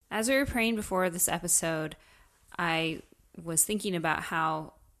as we were praying before this episode, I was thinking about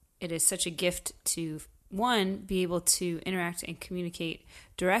how it is such a gift to, one, be able to interact and communicate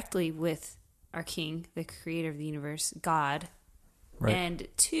directly with our King, the creator of the universe, God. Right. And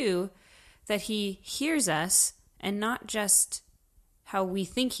two, that he hears us, and not just how we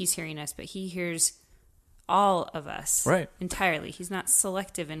think he's hearing us, but he hears all of us entirely. He's not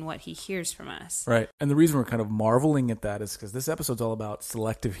selective in what he hears from us. Right. And the reason we're kind of marveling at that is because this episode's all about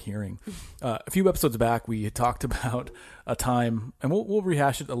selective hearing. A few episodes back, we had talked about a time, and we'll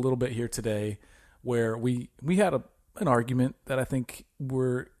rehash it a little bit here today, where we had an argument that I think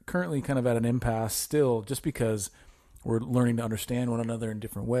we're currently kind of at an impasse still, just because we're learning to understand one another in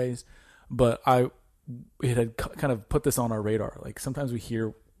different ways. But it had kind of put this on our radar. Like, sometimes we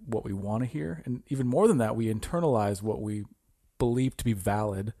hear what we want to hear, and even more than that, we internalize what we believe to be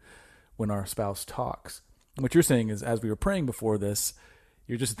valid when our spouse talks. And what you're saying is, as we were praying before this,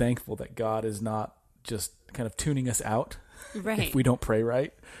 you're just thankful that God is not just kind of tuning us out if we don't pray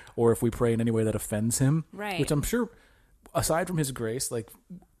right, or if we pray in any way that offends him, which I'm sure, aside from his grace, like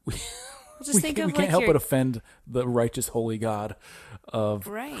we can't help but offend the righteous, holy God of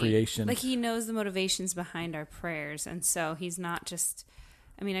creation. Like, he knows the motivations behind our prayers, and so he's not just,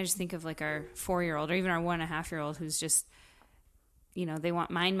 I mean, I just think of like our 4-year-old or even our 1.5-year-old who's just, they want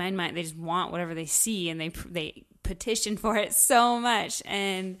mine. They just want whatever they see, and they petition for it so much.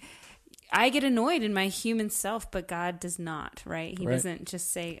 And I get annoyed in my human self, but God does not, right? He doesn't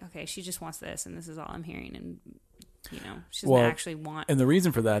just say, okay, she just wants this, and this is all I'm hearing. And, she doesn't actually want. And the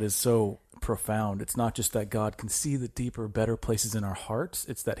reason for that is so profound. It's not just that God can see the deeper, better places in our hearts.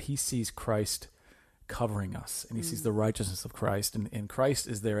 It's that he sees Christ covering us, and he sees the righteousness of Christ, and Christ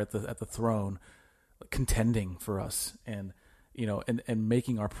is there at the throne, contending for us, and and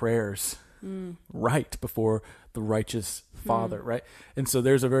making our prayers right before the righteous Father, right? And so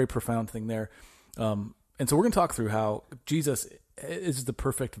there's a very profound thing there, and so we're going to talk through how Jesus is the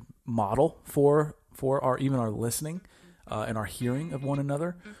perfect model for our listening and our hearing of one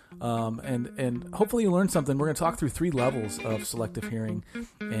another. And hopefully you learn something. We're going to talk through 3 levels of selective hearing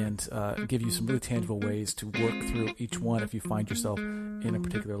and give you some really tangible ways to work through each one if you find yourself in a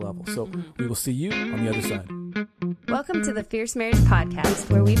particular level. So we will see you on the other side. Welcome to the Fierce Marriage Podcast,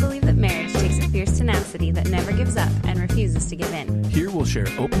 where we believe that marriage takes a fierce tenacity that never gives up and refuses to give in. Here we'll share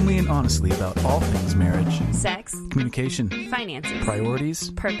openly and honestly about all things marriage, sex, communication, finances,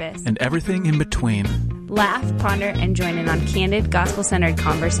 priorities, purpose, and everything in between. Laugh, ponder, and join in on candid, gospel-centered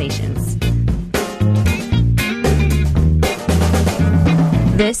conversations.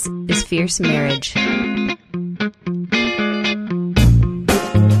 This is Fierce Marriage. All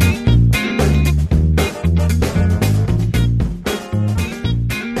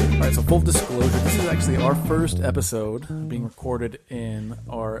right, so full disclosure, this is actually our first episode being recorded in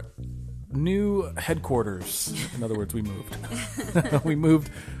our new headquarters. In other words, we moved. We moved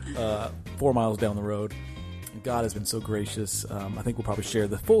 4 miles down the road. God has been so gracious. I think we'll probably share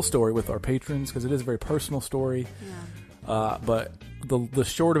the full story with our patrons because it is a very personal story. Yeah. But the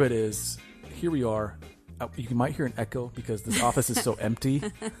short of it is, here we are. You might hear an echo because this office is so empty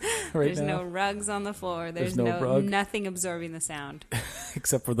right There's now. No rugs on the floor. There's no rug. Nothing absorbing the sound.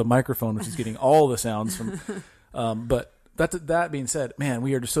 Except for the microphone, which is getting all the sounds from. But that being said, man,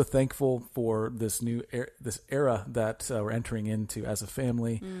 we are just so thankful for this new this era that we're entering into as a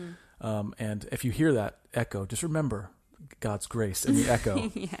family. And if you hear that echo, just remember God's grace in the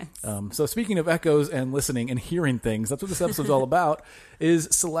echo. Yes. So speaking of echoes and listening and hearing things, that's what this episode's all about, is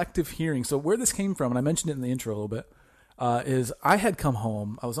selective hearing. So where this came from, and I mentioned it in the intro a little bit, is I had come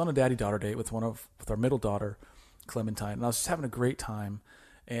home. I was on a daddy-daughter date with our middle daughter, Clementine, and I was just having a great time.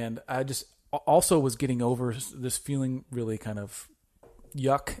 And I just also was getting over this feeling really kind of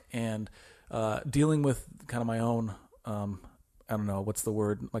yuck and dealing with kind of my own, I don't know, what's the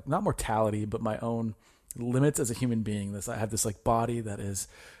word? Like, not mortality, but my own limits as a human being. I have this like body that is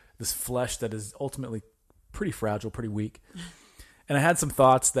this flesh that is ultimately pretty fragile, pretty weak. And I had some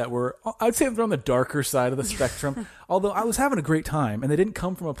thoughts that were, I'd say they're on the darker side of the spectrum, although I was having a great time and they didn't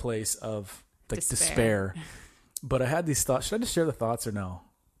come from a place of like despair. But I had these thoughts. Should I just share the thoughts or no?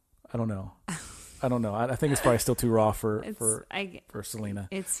 I don't know. I think it's probably still too raw for Selena.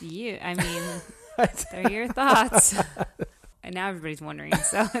 It's you. I mean, they're your thoughts. And now everybody's wondering,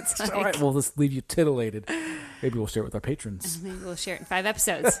 so it's like... All right, we'll just leave you titillated. Maybe we'll share it with our patrons. Maybe we'll share it in 5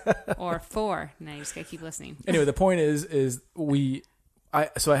 episodes or 4. Now you just got to keep listening. Anyway, the point is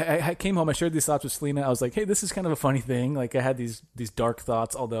I came home, I shared these thoughts with Selena. I was like, hey, this is kind of a funny thing. Like, I had these dark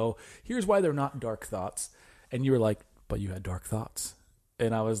thoughts, although here's why they're not dark thoughts. And you were like, but you had dark thoughts.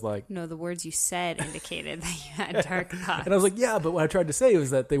 And I was like, No, the words you said indicated that you had dark thoughts. and I was like, yeah, but what I tried to say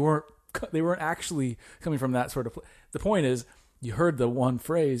was that they weren't actually coming from that sort of. The point is, you heard the one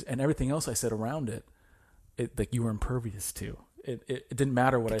phrase, and everything else I said around it, like you were impervious to. It didn't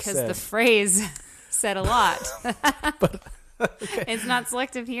matter what I said. Because the phrase said a lot. But okay. It's not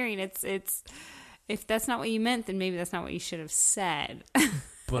selective hearing. It's if that's not what you meant, then maybe that's not what you should have said.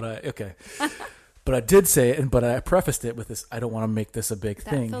 But okay. But I did say it, but I prefaced it with this. I don't want to make this a big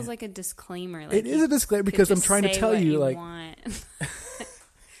thing. That feels like a disclaimer. Like it is a disclaimer because I'm trying to tell you, like, want.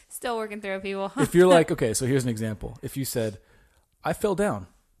 Still working through it, people. If you're like, okay, so here's an example. If you said, "I fell down,"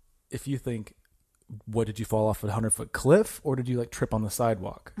 if you think, "What did you fall off a 100-foot cliff, or did you like trip on the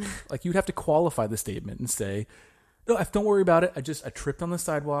sidewalk?" Like you'd have to qualify the statement and say, "No, don't worry about it. I tripped on the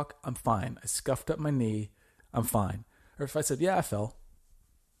sidewalk. I'm fine. I scuffed up my knee. I'm fine." Or if I said, "Yeah, I fell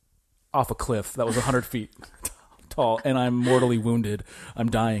off a cliff that was 100 feet tall and I'm mortally wounded. I'm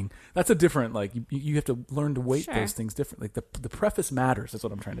dying." That's a different, like, you have to learn to weight those things differently. Like the preface matters, is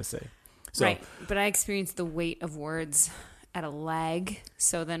what I'm trying to say. So, right. But I experience the weight of words at a lag.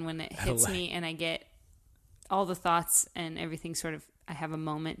 So then when it hits me and I get all the thoughts and everything sort of, I have a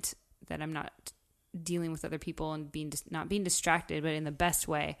moment that I'm not dealing with other people and not being distracted, but in the best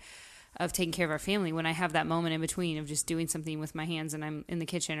way of taking care of our family. When I have that moment in between of just doing something with my hands and I'm in the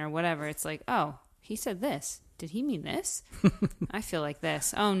kitchen or whatever, it's like, oh, he said this. Did he mean this? I feel like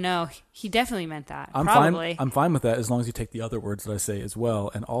this. Oh no, he definitely meant that. Probably. I'm fine with that as long as you take the other words that I say as well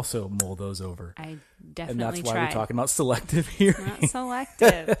and also mull those over. I definitely And that's why try. we're talking about selective hearing. Not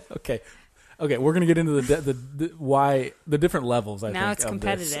selective. Okay, we're gonna get into the different levels. I now think it's of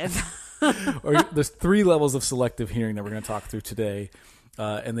competitive. Or there's 3 levels of selective hearing that we're going to talk through today.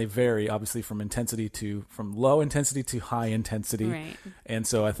 And they vary, obviously, from low intensity to high intensity. Right. And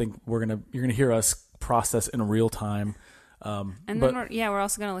so I think you're gonna hear us process in real time. And then we're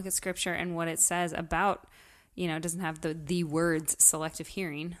also going to look at scripture and what it says about, it doesn't have the words selective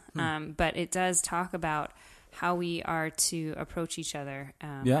hearing, but it does talk about how we are to approach each other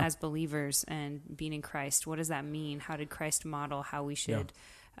as believers and being in Christ. What does that mean? How did Christ model how we should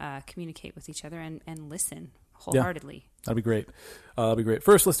communicate with each other and listen wholeheartedly? That'd be great.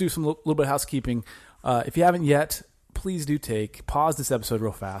 First, let's do some little bit of housekeeping. If you haven't yet, please do pause this episode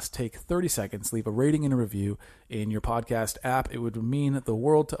real fast. Take 30 seconds, leave a rating and a review in your podcast app. It would mean the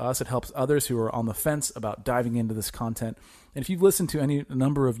world to us. It helps others who are on the fence about diving into this content. And if you've listened to a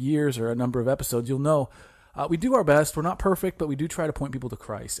number of years or a number of episodes, you'll know we do our best. We're not perfect, but we do try to point people to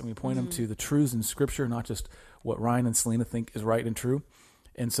Christ. And we point them to the truths in Scripture, not just what Ryan and Selena think is right and true.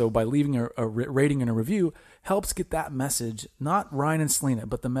 And so by leaving a rating and a review helps get that message, not Ryan and Selena,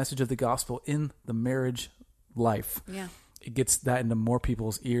 but the message of the gospel in the marriage life. Yeah. It gets that into more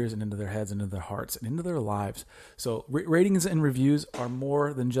people's ears and into their heads and into their hearts and into their lives. So ratings and reviews are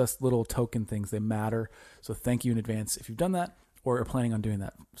more than just little token things. They matter. So thank you in advance if you've done that or are planning on doing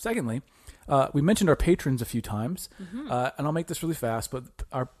that. Secondly, we mentioned our patrons a few times, and I'll make this really fast, but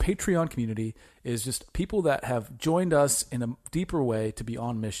our Patreon community is just people that have joined us in a deeper way to be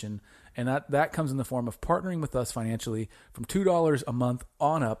on mission, and that comes in the form of partnering with us financially from $2 a month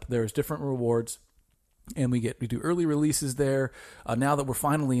on up. There's different rewards. And we do early releases there. Now that we're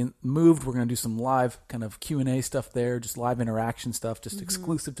finally moved, we're going to do some live kind of Q&A stuff there, just live interaction stuff, just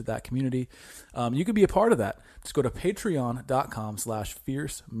exclusive to that community. You could be a part of that. Just go to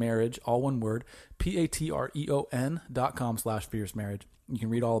patreon.com/fiercemarriage, all one word, patreon.com/fiercemarriage. You can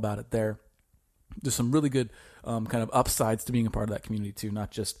read all about it there. There's some really good kind of upsides to being a part of that community too. You're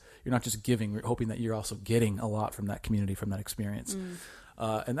not just giving. We're hoping that you're also getting a lot from that community, from that experience.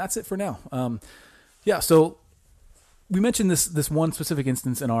 And that's it for now. So we mentioned this one specific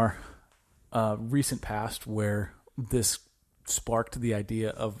instance in our recent past where this sparked the idea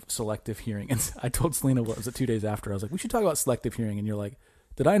of selective hearing. And I told Selena, what was it, 2 days after, I was like, we should talk about selective hearing. And you're like,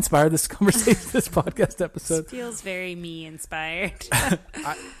 did I inspire this conversation, this podcast episode? This feels very me inspired.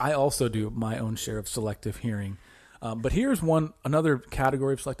 I also do my own share of selective hearing. But here's another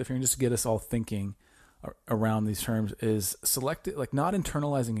category of selective hearing, just to get us all thinking around these terms, is selective, like not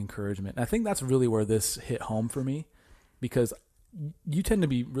internalizing encouragement. And I think that's really where this hit home for me, because you tend to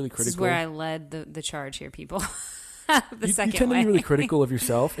be really critical. This is where I led the charge here, people. You tend to be really critical of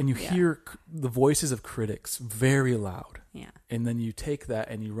yourself, and you hear the voices of critics very loud. Yeah. And then you take that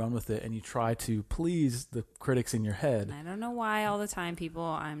and you run with it and you try to please the critics in your head. I don't know why all the time, people.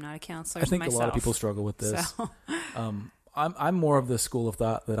 I'm not a counselor. I think myself, a lot of people struggle with this. So. I'm more of the school of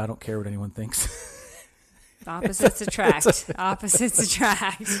thought that I don't care what anyone thinks. Opposites attract. Opposites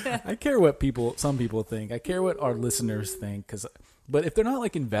attract. I care what some people think. I care what our listeners think. But if they're not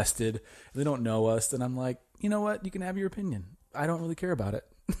like invested, if they don't know us, then I'm like, you know what? You can have your opinion. I don't really care about it.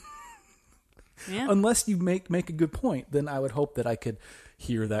 Yeah. Unless you make a good point, then I would hope that I could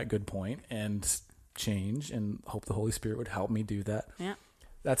hear that good point and change, and hope the Holy Spirit would help me do that. Yeah.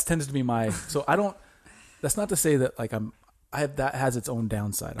 That tends to be so I don't, that's not to say that like that has its own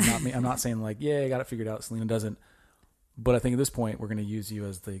downside. I'm not saying like, yeah, I got it figured out. Selena doesn't. But I think at this point, we're going to use you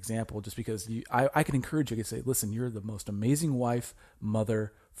as the example, just because I can encourage you. I can say, listen, you're the most amazing wife,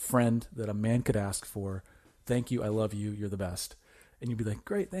 mother, friend that a man could ask for. Thank you. I love you. You're the best. And you'd be like,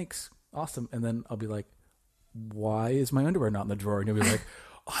 great, thanks. Awesome. And then I'll be like, why is my underwear not in the drawer? And you'll be like,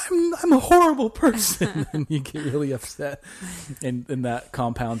 I'm a horrible person. And you get really upset. And that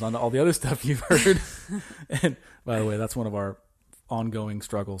compounds onto all the other stuff you've heard. And by the way, that's one of our ongoing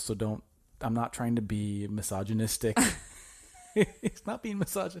struggles. So I'm not trying to be misogynistic. He's not being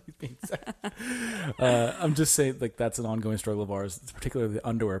misogynist. He's being I'm just saying, like, that's an ongoing struggle of ours. It's particularly the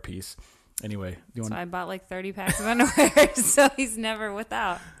underwear piece. Anyway, so I bought like 30 packs of underwear, so he's never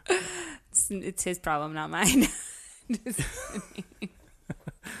without. It's his problem, not mine.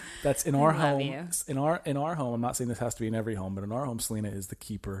 That's in our home. In our home, I'm not saying this has to be in every home, but in our home, Selena is the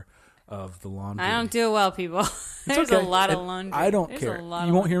keeper of the laundry. I don't do it well, people. There's okay. a lot of laundry. I don't care.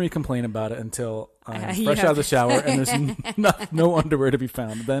 You won't hear me complain about it until I'm fresh out of the shower and there's no underwear to be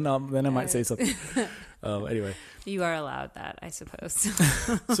found. Then I might say something. Anyway, you are allowed that, I suppose.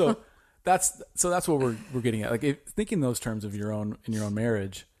 So that's what we're getting at. Like, thinking those terms of your own in your own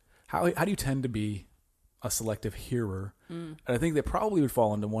marriage, how do you tend to be a selective hearer? And I think they probably would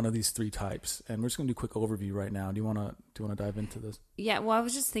fall into one of these three types. And we're just going to do a quick overview right now. Do you want to dive into this? Yeah. Well, I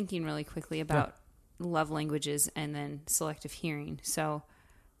was just thinking really quickly about love languages and then selective hearing. So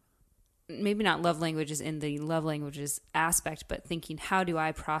maybe not love languages in the love languages aspect, but thinking, how do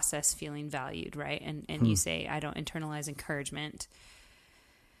I process feeling valued, right? And you say, I don't internalize encouragement.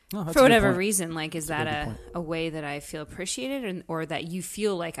 For whatever reason, like, is that a way that I feel appreciated, or that you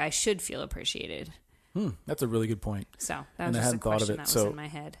feel like I should feel appreciated? That's a really good point. So that was just a question that was in my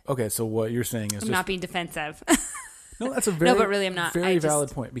head. Okay, so what you're saying is I'm not being defensive. No, that's a very, but really I'm not. Very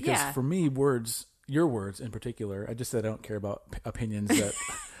valid point, because for me, your words in particular, I just said I don't care about opinions that.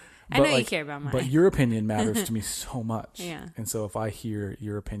 I know you care about mine. But your opinion matters to me so much. Yeah. And so if I hear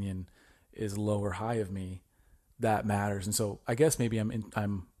your opinion is low or high of me, that matters. And so I guess maybe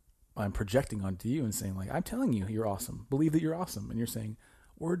I'm projecting onto you and saying, like, I'm telling you you're awesome. Believe that you're awesome. And you're saying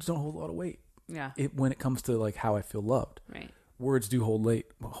words don't hold a lot of weight. Yeah. When it comes to, like, how I feel loved. Right. Words do hold a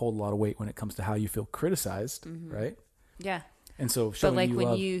lot of weight when it comes to how you feel criticized, right? Yeah. And so showing when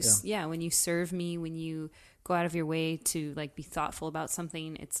love, when you serve me, when you go out of your way to, like, be thoughtful about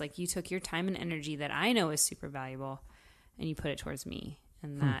something, it's like you took your time and energy that I know is super valuable and you put it towards me.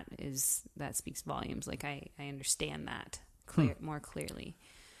 And that speaks volumes. Like, I understand that more clearly.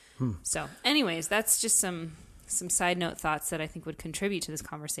 So anyways, that's just some side note thoughts that I think would contribute to this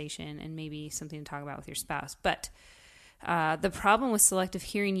conversation, and maybe something to talk about with your spouse. But the problem with selective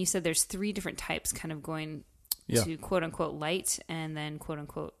hearing, you said there's three different types, kind of going to quote unquote light and then quote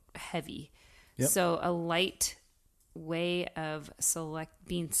unquote heavy. Yep. So a light way of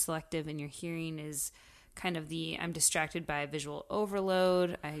being selective in your hearing is kind of I'm distracted by visual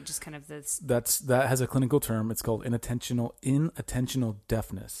overload. I just kind of that has a clinical term. It's called inattentional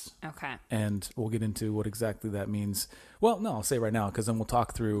deafness. Okay. And we'll get into what exactly that means. Well, no, I'll say right now, because then we'll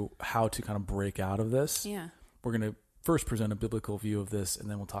talk through how to kind of break out of this. Yeah. We're going to first present a biblical view of this, and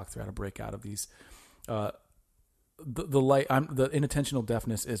then we'll talk through how to break out of these. The inattentional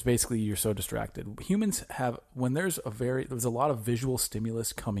deafness is basically you're so distracted. Humans have, when there's a lot of visual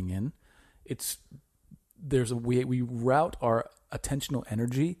stimulus coming in, there's a way we route our attentional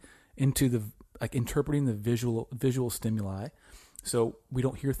energy into interpreting the visual stimuli, so we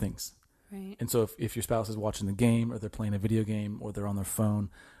don't hear things. Right. And so if your spouse is watching the game, or they're playing a video game, or they're on their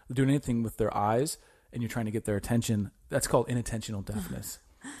phone, they're doing anything with their eyes, and you're trying to get their attention, that's called inattentional deafness.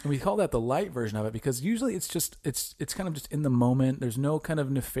 And we call that the light version of it, because usually it's kind of just in the moment. There's no kind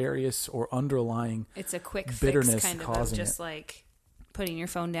of nefarious or underlying. It's a quick bitterness fix, kind of just like putting your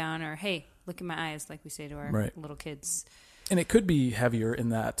phone down, or hey, look in my eyes, like we say to our little kids. And it could be heavier in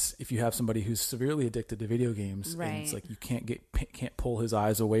that if you have somebody who's severely addicted to video games, right. and it's like you can't pull his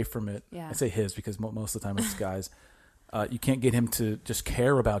eyes away from it. Yeah. I say his because most of the time it's guys. You can't get him to just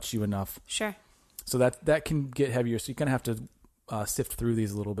care about you enough. Sure. So that can get heavier. So you kind of have to sift through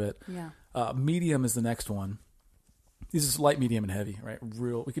these a little bit. Yeah. Medium is the next one. These is light, medium, and heavy, right?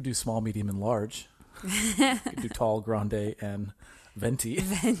 We could do small, medium, and large. We could do tall, grande, and venti.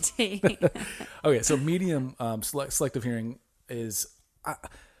 Venti. Okay, so medium selective hearing is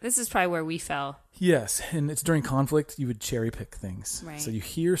This is probably where we fell. Yes, and it's during conflict, you would cherry pick things. Right. So you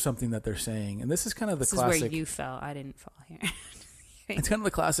hear something that they're saying, and this is kind of the This classic. is where you fell. I didn't fall here. It's kind of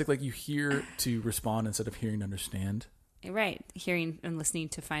the classic, like you hear to respond instead of hearing to understand. Right. Hearing and listening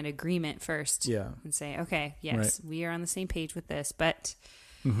to find agreement first. Yeah. And say, okay, yes, we are on the same page with this, but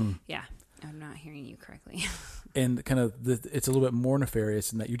yeah, I'm not hearing you correctly. And kind of, it's a little bit more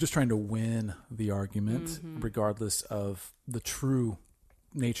nefarious in that you're just trying to win the argument, regardless of the true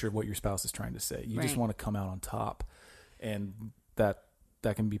nature of what your spouse is trying to say. You just want to come out on top, and that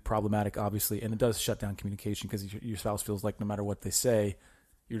can be problematic, obviously, and it does shut down communication because your spouse feels like no matter what they say,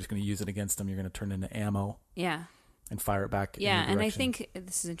 you're just going to use it against them. You're going to turn it into ammo. Yeah. And fire it back. Yeah, in your and I direction. think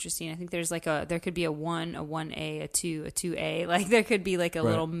this is interesting. I think there's there could be a 1, a 1A, a 2, a 2A. Like there could be like a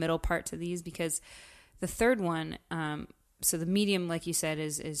little middle part to these, because the third one, so the medium, like you said,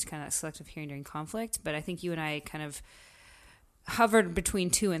 is kind of selective hearing during conflict. But I think you and I kind of hovered between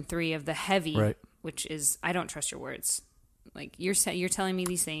 2 and 3 of the heavy, which is I don't trust your words. Like you're telling me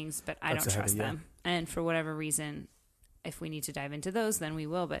these things, but I don't trust them. And for whatever reason, if we need to dive into those, then we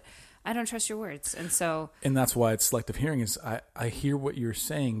will. But I don't trust your words. And that's why it's selective hearing is I hear what you're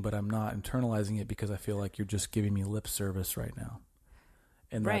saying, but I'm not internalizing it because I feel like you're just giving me lip service right now.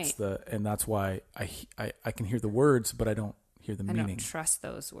 And that's why I can hear the words, but I don't hear the meaning. I don't trust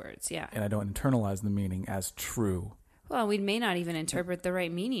those words. Yeah. And I don't internalize the meaning as true. Well, we may not even interpret the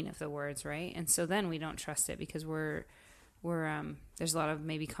right meaning of the words, right? And so then we don't trust it because we're there's a lot of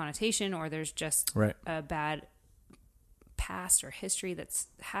maybe connotation, or there's just a bad past or history that's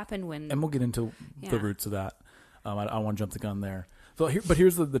happened when. And we'll get into the roots of that. I don't want to jump the gun there. So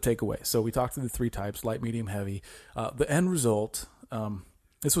here's the takeaway. So we talked through the 3 types: light, medium, heavy. The end result,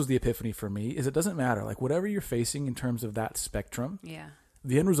 this was the epiphany for me, is it doesn't matter. Like whatever you're facing in terms of that spectrum,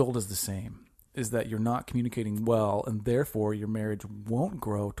 the end result is the same, is that you're not communicating well, and therefore your marriage won't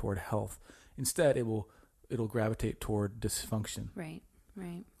grow toward health. Instead, it'll gravitate toward dysfunction. Right.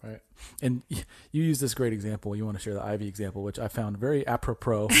 And you use this great example. You want to share the Ivy example, which I found very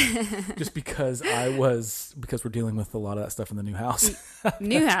apropos, just because we're dealing with a lot of that stuff in the new house.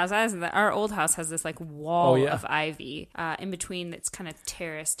 New house, our old house has this like wall of ivy in between that's kind of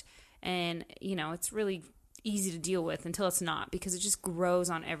terraced, and it's really easy to deal with until it's not, because it just grows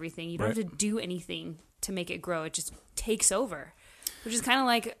on everything. You don't have to do anything to make it grow; it just takes over, which is kind of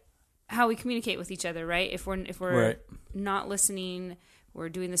like how we communicate with each other, right? If we're not listening, we're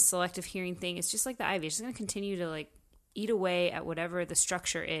doing this selective hearing thing. It's just like the ivy. It's just going to continue to like eat away at whatever the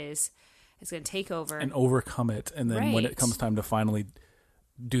structure is. It's going to take over and overcome it. And then when it comes time to finally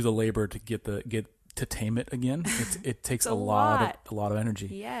do the labor to get to tame it again, it takes a lot of energy.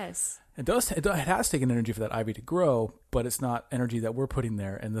 Yes. It has taken energy for that ivy to grow, but it's not energy that we're putting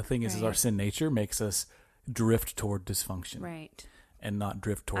there. And the thing is our sin nature makes us drift toward dysfunction. Right. And not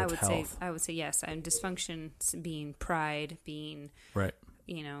drift towards health. I would say yes. And dysfunction being pride, being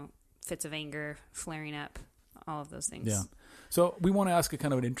fits of anger, flaring up, all of those things. Yeah. So we want to ask a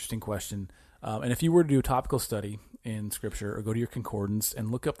kind of an interesting question. And if you were to do a topical study in Scripture, or go to your concordance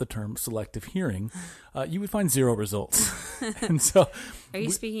and look up the term selective hearing, you would find 0 results. And so, are you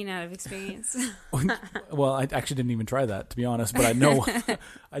speaking out of experience? Well, I actually didn't even try that, to be honest. But I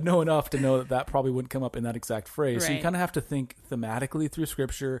know enough to know that probably wouldn't come up in that exact phrase. Right. So you kind of have to think thematically through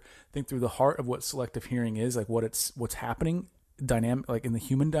Scripture, think through the heart of what selective hearing is, like what's happening. Dynamic, like in the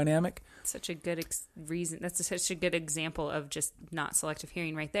human dynamic. Such a good reason. That's such a good example of just not selective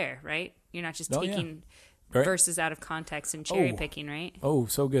hearing right there, right? You're not just taking verses out of context and cherry picking, right? Oh,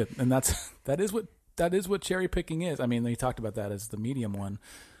 so good. And that is what cherry picking is. I mean, they talked about that as the medium one,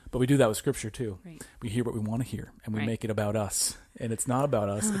 but we do that with Scripture too. Right. We hear what we want to hear, and we make it about us. And it's not about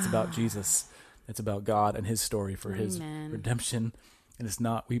us. It's about Jesus. It's about God and His story for His redemption. And it's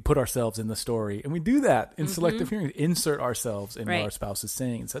not, we put ourselves in the story, and we do that in selective hearing, insert ourselves in what our spouse is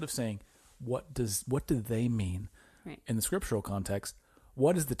saying, instead of saying, what do they mean in the scriptural context?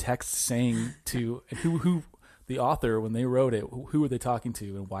 What is the text saying to, and who the author, when they wrote it, who were they talking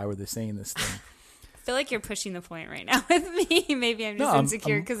to, and why were they saying this thing? I feel like you're pushing the point right now with me. Maybe I'm just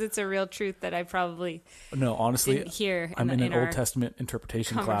insecure because it's a real truth that I probably honestly hear. I'm in an Old Testament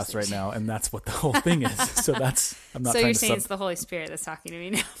interpretation class right now, and that's what the whole thing is. So I'm not. So you're saying it's the Holy Spirit that's talking to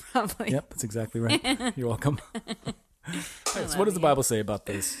me now, probably. Yep, that's exactly right. You're welcome. Right, so what does the Bible say about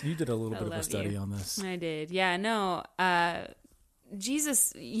this? You did a little bit of a study on this. I did. Yeah. No.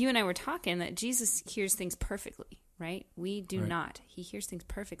 Jesus, you and I were talking that Jesus hears things perfectly, right? We do not. He hears things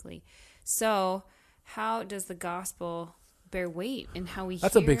perfectly. So how does the gospel bear weight in how we hear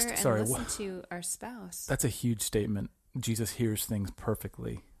and listen to our spouse? That's a huge statement. Jesus hears things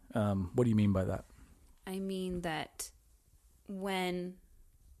perfectly. What do you mean by that? I mean that when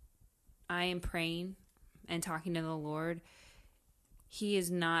I am praying and talking to the Lord, he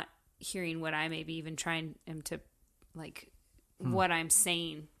is not hearing what I maybe even trying him to, like, what I'm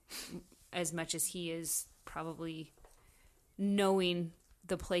saying, as much as he is probably knowing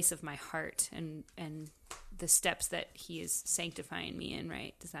the place of my heart and the steps that he is sanctifying me in,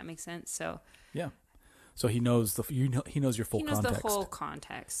 right? Does that make sense? So yeah. So he knows he knows your full context. He knows the whole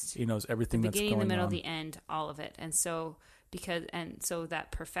context. He knows everything that's going on. The beginning, the middle, the end, all of it. And so so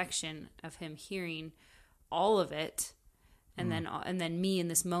that perfection of him hearing all of it, and then me in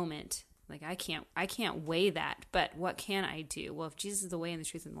this moment, like I can't weigh that. But what can I do? Well, if Jesus is the way and the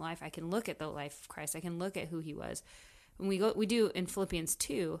truth and the life, I can look at the life of Christ. I can look at who he was. When we do in Philippians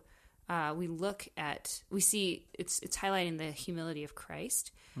 2, we see it's highlighting the humility of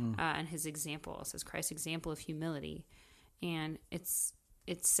Christ and his example. It says Christ's example of humility, and it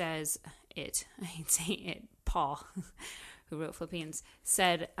says Paul, who wrote Philippians,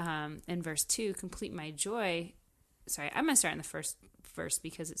 said in verse 2, complete my joy. Sorry, I'm going to start in the first verse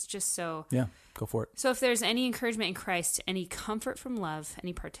because it's just so... Yeah, go for it. So if there's any encouragement in Christ, any comfort from love,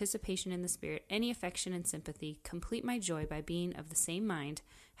 any participation in the Spirit, any affection and sympathy, complete my joy by being of the same mind,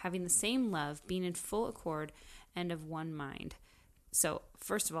 having the same love, being in full accord, and of one mind. So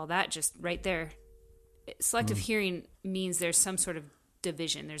first of all, that just right there, selective hearing means there's some sort of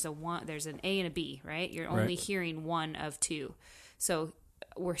division. There's an A and a B, right? You're only hearing one of two. So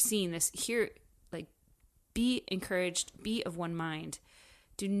we're seeing this here, like, be encouraged, be of one mind.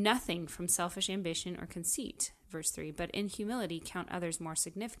 Do nothing from selfish ambition or conceit, verse 3, but in humility count others more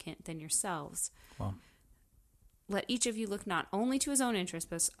significant than yourselves. Wow. Let each of you look not only to his own interest,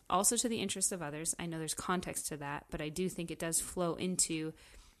 but also to the interests of others. I know there's context to that, but I do think it does flow into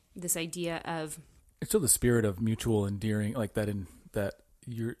this idea of... It's still the spirit of mutual endearing, like that that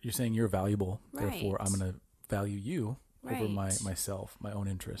you're saying you're valuable, therefore I'm going to value you over myself, my own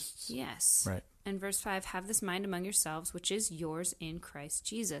interests. Yes. Right. And verse 5, have this mind among yourselves, which is yours in Christ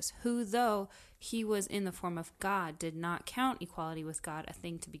Jesus, who, though he was in the form of God, did not count equality with God a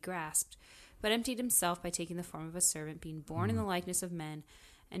thing to be grasped, but emptied himself by taking the form of a servant, being born in the likeness of men,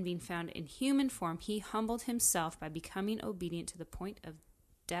 and being found in human form, he humbled himself by becoming obedient to the point of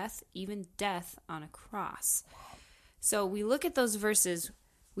death, even death on a cross. Wow. So we look at those verses,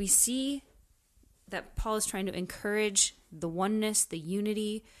 we see that Paul is trying to encourage the oneness, the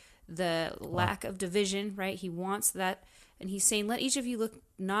unity, the lack of division, right? He wants that, and he's saying, let each of you look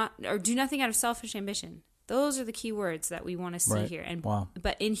not, or do nothing out of selfish ambition. Those are the key words that we want to see here, and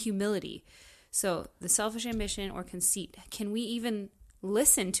but in humility. So the selfish ambition or conceit, can we even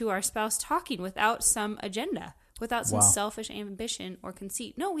listen to our spouse talking without some agenda, without some selfish ambition or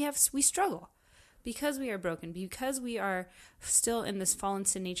conceit? No, we struggle. Because we are broken, because we are still in this fallen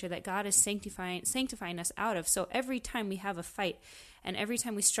sin nature that God is sanctifying us out of. So every time we have a fight and every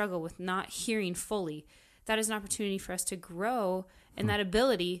time we struggle with not hearing fully, that is an opportunity for us to grow in that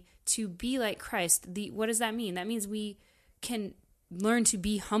ability to be like Christ. What does that mean? That means we can learn to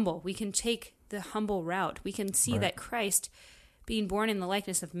be humble. We can take the humble route. We can see that Christ, being born in the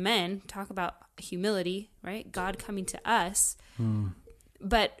likeness of men, talk about humility, right? God coming to us,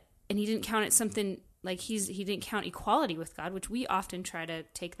 and he didn't count it something like he didn't count equality with God, which we often try to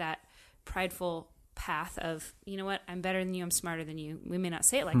take that prideful path of, you know what, I'm better than you, I'm smarter than you. We may not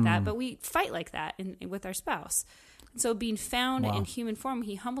say it like that, but we fight like that with our spouse. And so being found in human form,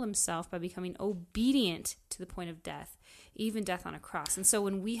 he humbled himself by becoming obedient to the point of death, even death on a cross. And so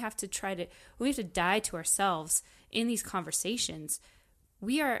when we have to die to ourselves in these conversations,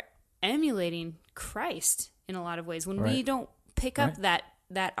 we are emulating Christ in a lot of ways. When we don't pick up that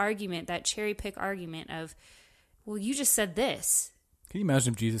argument, that cherry pick argument of, well, you just said this. Can you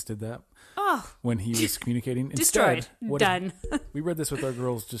imagine if Jesus did that? Oh, when he was communicating, destroyed, done. We read this with our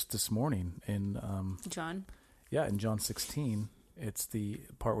girls just this morning in John. Yeah, in John 16, it's the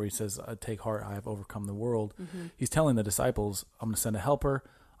part where he says, "Take heart, I have overcome the world." Mm-hmm. He's telling the disciples, "I'm going to send a helper.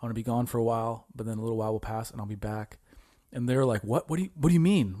 I'm going to be gone for a while, but then a little while will pass, and I'll be back." And they're like, "What? What do you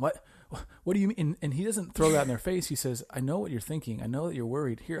mean? What do you mean?" And he doesn't throw that in their face. He says, "I know what you're thinking. I know that you're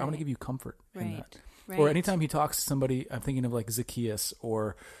worried. Here, I'm going to give you comfort in that." Right. Or anytime he talks to somebody, I'm thinking of like Zacchaeus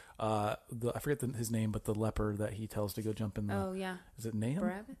or I forget his name, but the leper that he tells to go jump in the. Oh yeah. Is it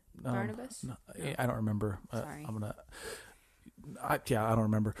Nahum? Barnabas? No. I don't remember. Sorry. I don't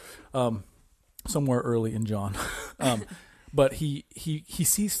remember. Somewhere early in John. But he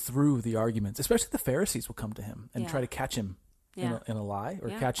sees through the arguments, especially the Pharisees will come to him and try to catch him in a lie or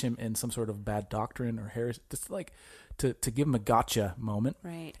catch him in some sort of bad doctrine or heresy, just like to give him a gotcha moment.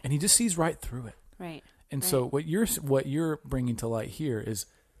 Right. And he just sees right through it. Right. And so what you're bringing to light here is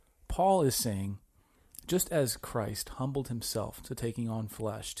Paul is saying, just as Christ humbled himself to taking on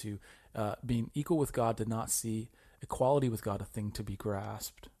flesh, to being equal with God, did not see equality with God a thing to be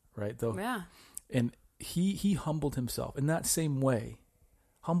grasped, right? Though, Yeah. and he humbled himself in that same way.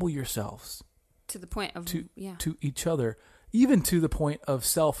 Humble yourselves To the point of to each other, even to the point of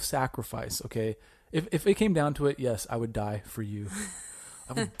self-sacrifice. Okay, if it came down to it, yes, I would die for you.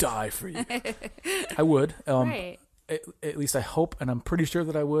 I would die for you. I would. Right. At least I hope, and I'm pretty sure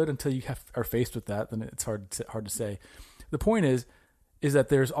that I would. Until you are faced with that, then it's hard to say. The point is that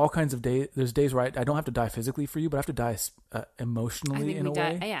there's all kinds of days. There's days where I don't have to die physically for you, but I have to die emotionally in a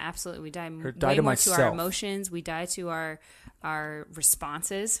way. Yeah, absolutely. We die Or way to more myself. to our emotions. We die to our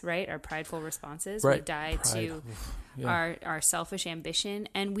responses, right? Our prideful responses. Right. We die to Yeah. our selfish ambition.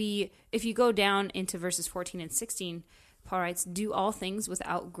 And if you go down into verses 14 and 16, Paul writes, "Do all things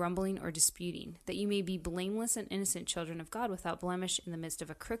without grumbling or disputing, that you may be blameless and innocent children of God, without blemish in the midst of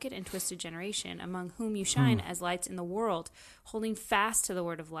a crooked and twisted generation, among whom you shine as lights in the world, holding fast to the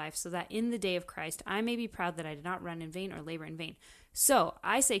word of life, so that in the day of Christ I may be proud that I did not run in vain or labor in vain." So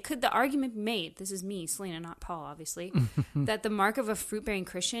I say, could the argument be made, this is me, Selena, not Paul, obviously, that the mark of a fruit-bearing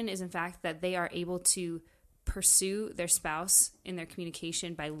Christian is in fact that they are able to pursue their spouse in their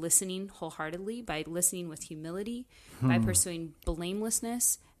communication by listening wholeheartedly, by listening with humility, by pursuing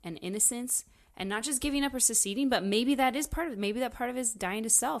blamelessness and innocence, and not just giving up or seceding, but maybe that is part of it. Maybe that part of it is dying to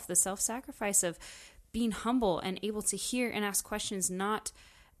self, the self-sacrifice of being humble and able to hear and ask questions, not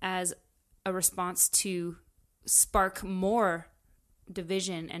as a response to spark more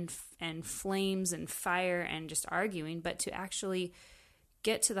division and flames and fire and just arguing, but to actually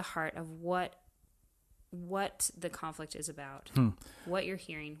get to the heart of what the conflict is about, what you're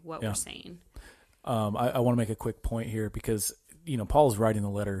hearing, what we're saying. I want to make a quick point here because, Paul's writing the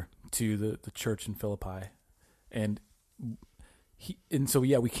letter to the church in Philippi, and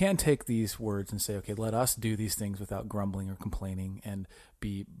we can take these words and say, okay, let us do these things without grumbling or complaining and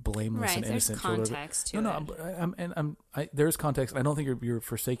be blameless and innocent. There's context to it. There's context. I don't think you're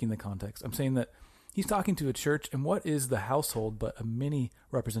forsaking the context. I'm saying that he's talking to a church, and what is the household but a mini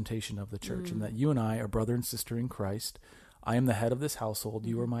representation of the church? And that you and I are brother and sister in Christ. I am the head of this household.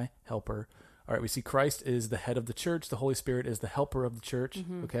 You are my helper. All right, we see Christ is the head of the church. The Holy Spirit is the helper of the church.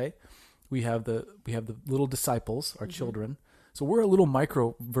 Okay, we have the little disciples, our children. So we're a little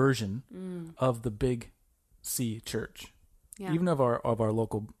micro version of the big C church, even of our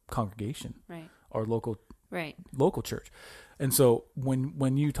local congregation, right? Our local church. And so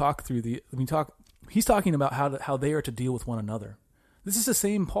when you talk through he's talking about how they are to deal with one another. This is the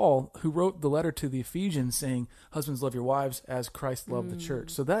same Paul who wrote the letter to the Ephesians saying, "Husbands, love your wives as Christ loved the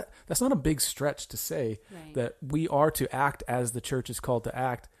church." So that's not a big stretch to say that we are to act as the church is called to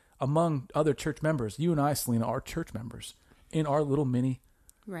act among other church members. You and I, Selena, are church members in our little mini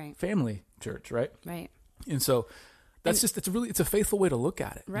family church, right? Right. And so it's a faithful way to look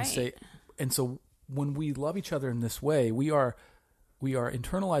at it. Right. And so when we love each other in this way, we are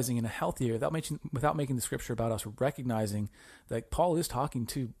internalizing in a healthier, without making the scripture about us, recognizing that Paul is talking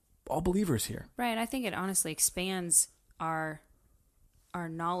to all believers here. Right. And I think it honestly expands our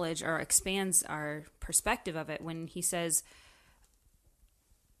knowledge, or expands our perspective of it when he says,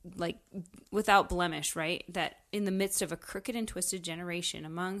 like, without blemish, right? That in the midst of a crooked and twisted generation,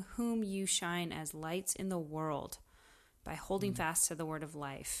 among whom you shine as lights in the world by holding fast to the word of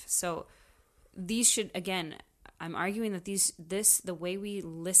life. So these should, again, I'm arguing that the way we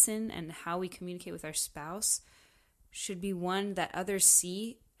listen and how we communicate with our spouse should be one that others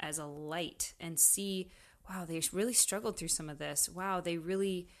see as a light and see, wow, they really struggled through some of this. Wow,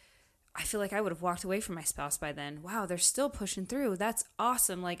 I feel like I would have walked away from my spouse by then. Wow, they're still pushing through. That's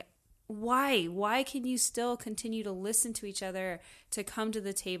awesome. Like, why? Why can you still continue to listen to each other, to come to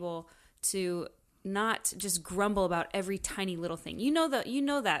the table, to not just grumble about every tiny little thing? You know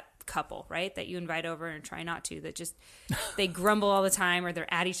that couple, right, that you invite over and try not to, that just they grumble all the time, or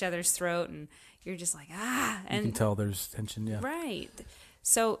they're at each other's throat, and you're just like, and you can tell there's tension. Right.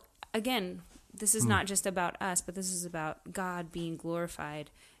 So again, this is not just about us, but this is about God being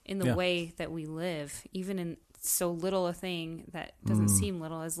glorified in the way that we live, even in so little a thing that doesn't seem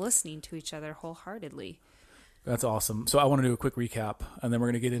little, as listening to each other wholeheartedly. That's awesome. So I want to do a quick recap, and then we're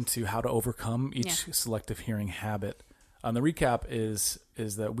going to get into how to overcome each selective hearing habit. The recap is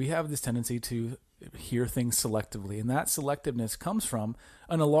that we have this tendency to hear things selectively, and that selectiveness comes from,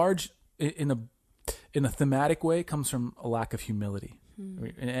 in a thematic way, comes from a lack of humility.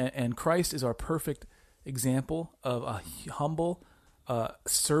 And Christ is our perfect example of a humble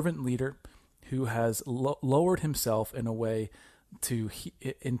servant leader who has lowered himself in a way to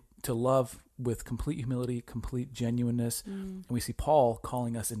love with complete humility, complete genuineness. And we see Paul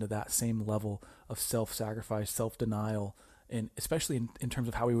calling us into that same level of self-sacrifice, self-denial, and especially in terms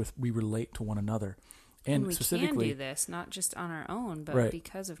of how we relate to one another. And we specifically, can do this not just on our own, but right.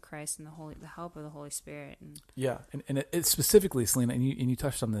 because of Christ and the help of the Holy Spirit. And it specifically, Selena, and you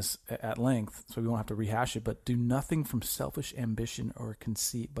touched on this at length, so we won't have to rehash it. But do nothing from selfish ambition or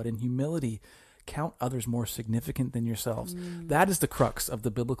conceit, but in humility count others more significant than yourselves. That is the crux of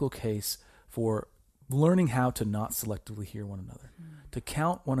the biblical case for learning how to not selectively hear one another, to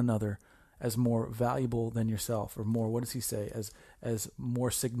count one another as more valuable than yourself, or more. What does he say? As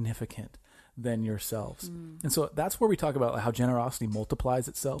more significant than yourselves. And so that's where we talk about how generosity multiplies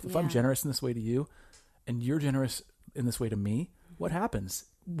itself. If I'm generous in this way to you and you're generous in this way to me, what happens?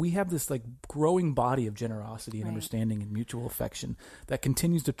 We have this like growing body of generosity and understanding and mutual affection that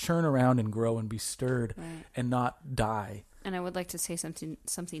continues to churn around and grow and be stirred and not die. And I would like to say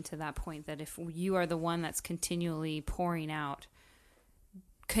something to that point, that if you are the one that's continually pouring out,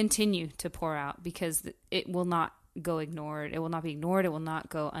 continue to pour out, because it will not go ignored. It will not be ignored. It will not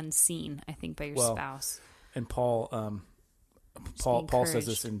go unseen, I think, by your spouse. And Paul says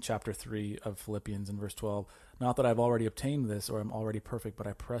this in chapter 3 of Philippians in verse 12. Not that I've already obtained this or I'm already perfect, but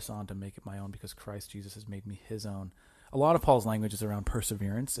I press on to make it my own because Christ Jesus has made me his own. A lot of Paul's language is around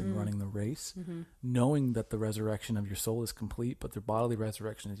perseverance and running the race, knowing that the resurrection of your soul is complete, but the bodily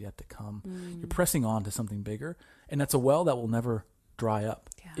resurrection is yet to come. You're pressing on to something bigger, and that's a well that will never dry up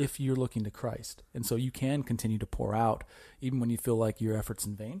if you're looking to Christ. And so you can continue to pour out even when you feel like your effort's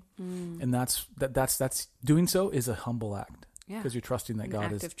in vain. And that's doing so is a humble act, because you're trusting that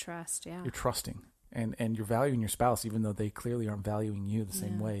God is trust. You're trusting and you're valuing your spouse even though they clearly aren't valuing you the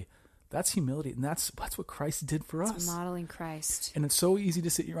same way. That's humility, and that's what Christ did for us. Modeling Christ. And it's so easy to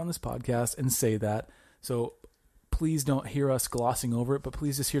sit here on this podcast and say that. So please don't hear us glossing over it, but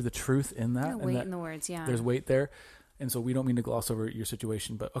please just hear the truth in that. Weight in the words, There's weight there. And so we don't mean to gloss over your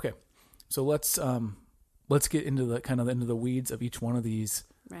situation, but okay. So let's get into the weeds of each one of these.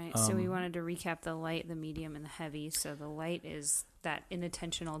 Right. So we wanted to recap the light, the medium, and the heavy. So the light is that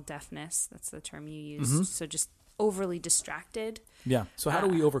inattentional deafness. That's the term you used. So just overly distracted. Yeah. So how do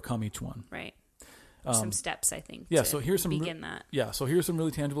we overcome each one? Right. Some steps, I think. Yeah. So here's some begin that. Yeah. So here's some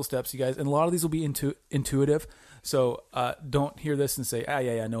really tangible steps, you guys, and a lot of these will be intuitive. So don't hear this and say,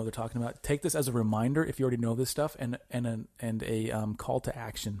 I know what they're talking about. Take this as a reminder if you already know this stuff, and a call to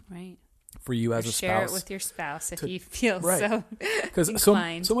action. Right. For you as a spouse. Share it with your spouse if you feel so because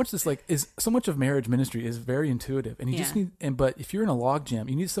so much of marriage ministry is very intuitive, and you just need. But if you're in a log jam,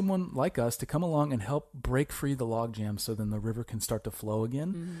 you need someone like us to come along and help break free the log jam, so then the river can start to flow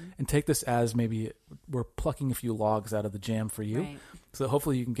again. And take this as maybe we're plucking a few logs out of the jam for you, so that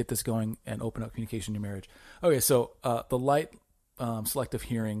hopefully you can get this going and open up communication in your marriage. Okay, so the light, selective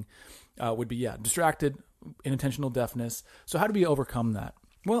hearing would be distracted, inattentional deafness. So how do we overcome that?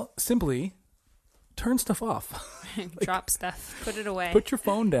 Well, simply turn stuff off. Drop stuff. Put it away. Put your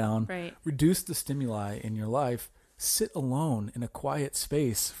phone down. Right. Reduce the stimuli in your life. Sit alone in a quiet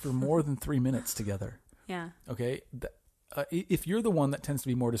space for more than 3 minutes together. Yeah. Okay? If you're the one that tends to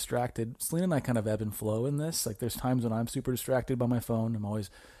be more distracted, Selena and I kind of ebb and flow in this. Like there's times when I'm super distracted by my phone. I'm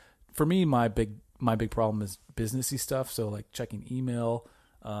always, for me, my big problem is businessy stuff. So like checking email,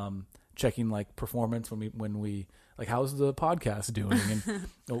 checking like performance when we like how's the podcast doing and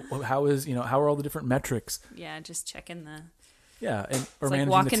how are all the different metrics? Yeah, just checking the and or like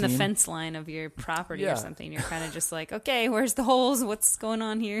walking the fence line of your property or something. You're kind of just like, okay, where's the holes? What's going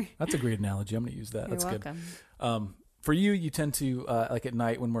on here? That's a great analogy. I'm going to use that. You're That's welcome. Good. For you tend to like at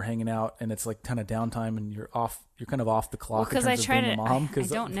night when we're hanging out and it's like kind of downtime and you're kind of off the clock. Because I try to.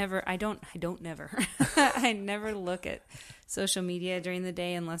 I never look at social media during the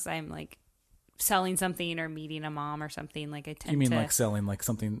day unless I'm like selling something or meeting a mom or something. Like I tend to. You mean like selling like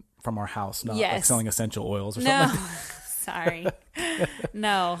something from our house, not like selling essential oils or something? No, sorry,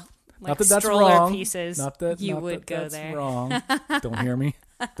 no. Like not that that's stroller wrong. Pieces. Not that you not would that go that's there. Wrong. Don't hear me.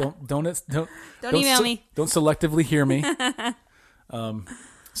 Don't email me. Don't selectively hear me.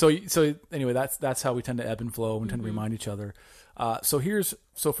 So anyway, that's how we tend to ebb and flow and tend to remind each other. So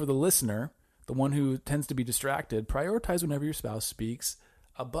for the listener, the one who tends to be distracted, prioritize whenever your spouse speaks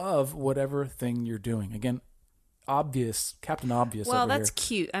above whatever thing you're doing. Again, Captain Obvious. Well, that's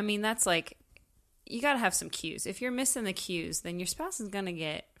cute. I mean, that's like, you got to have some cues. If you're missing the cues, then your spouse is going to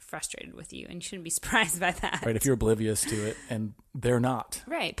get frustrated with you, and you shouldn't be surprised by that. Right, if you're oblivious to it, and they're not.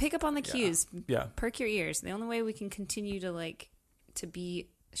 Right, pick up on the cues. Yeah. Perk your ears. The only way we can continue to be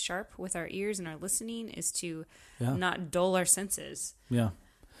sharp with our ears and our listening is to not dull our senses. Yeah.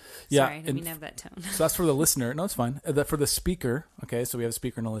 Sorry, I didn't mean to have that tone. So that's for the listener. No, it's fine. For the speaker, okay, so we have a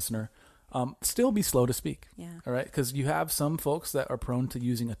speaker and a listener. Still be slow to speak. Yeah. All right. Because you have some folks that are prone to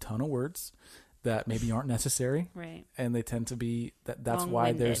using a ton of words that maybe aren't necessary. Right. And they tend to be that's Long-winded.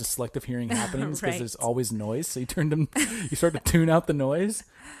 why there's a selective hearing happening because Right. there's always noise. So you start to tune out the noise.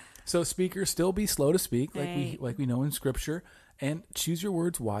 So speakers, still be slow to speak like we know in scripture, and choose your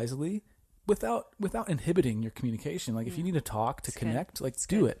words wisely without inhibiting your communication. Like if you need to talk to connect,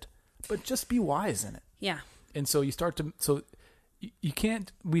 do it, but just be wise in it. Yeah. And so you start to, you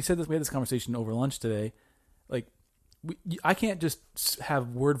can't, we had this conversation over lunch today. Like I can't just have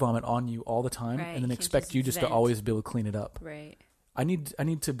word vomit on you all the time and then expect you just to always be able to clean it up. Right. I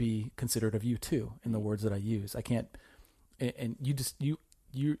need to be considerate of you too in the words that I use. I can't, and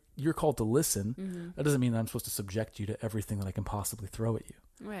you're called to listen. Mm-hmm. That doesn't mean that I'm supposed to subject you to everything that I can possibly throw at you.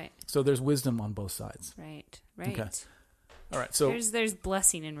 Right. So there's wisdom on both sides. Right. Okay. All right. So there's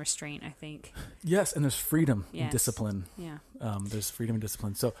blessing in restraint, I think. Yes, and there's freedom and discipline. Yeah. There's freedom and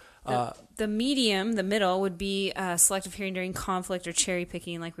discipline. So the medium, the middle, would be selective hearing during conflict or cherry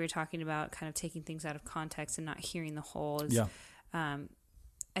picking, like we were talking about, kind of taking things out of context and not hearing the whole. I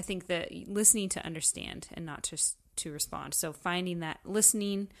think that listening to understand and not just to respond. So finding that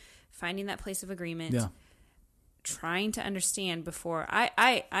listening, finding that place of agreement. Yeah. Trying to understand before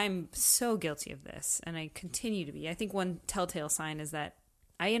I'm so guilty of this, and I continue to be. I think one telltale sign is that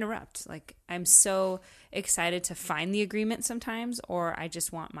I interrupt. Like I'm so excited to find the agreement sometimes, or I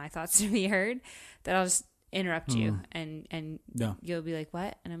just want my thoughts to be heard, that I'll just interrupt you, and you'll be like,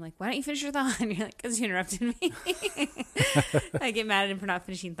 "What?" And I'm like, "Why don't you finish your thought?" And you're like, "Because you interrupted me." I get mad at him for not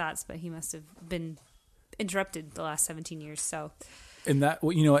finishing thoughts, but he must have been interrupted the last 17 years. So. And that,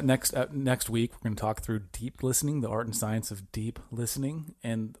 you know what, next week, we're going to talk through deep listening, the art and science of deep listening.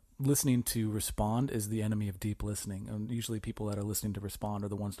 And listening to respond is the enemy of deep listening. And usually people that are listening to respond are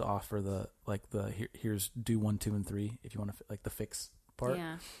the ones to offer here's do 1, 2, and 3, if you want to, like the fix part.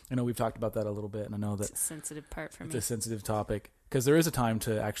 Yeah. I know we've talked about that a little bit, and I know that it's a sensitive part for me. It's a sensitive topic, because there is a time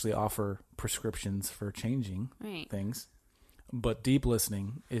to actually offer prescriptions for changing things. But deep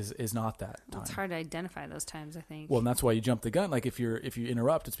listening is not that time. Well, it's hard to identify those times, I think. Well, and that's why you jump the gun. Like if you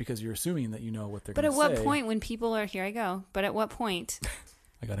interrupt, it's because you're assuming that you know what they're going to say. But at what point, when people are here, I go. But at what point,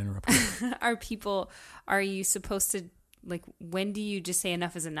 I got interrupted. are you supposed to, like? When do you just say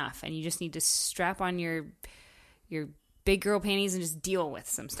enough is enough, and you just need to strap on your big girl panties and just deal with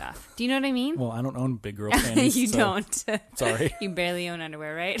some stuff? Do you know what I mean? Well, I don't own big girl panties. You don't. Sorry. You barely own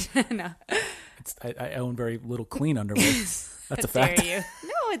underwear, right? No. I own very little clean underwear. That's a fact. Dare you?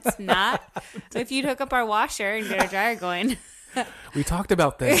 No, it's not. So if you'd hook up our washer and get our dryer going. We talked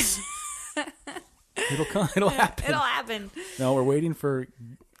about this. It'll happen. It'll happen. No, we're waiting for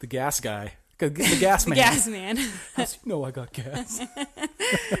the gas guy. The gas man. The gas man. How's you know I got gas?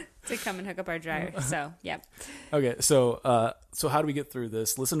 To come and hook up our dryer. So, yep. Okay, so how do we get through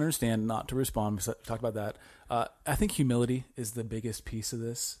this? Listen, understand, not to respond. We talked about that. I think humility is the biggest piece of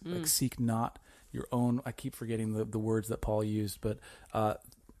this. Like, seek not your own. I keep forgetting the words that Paul used, but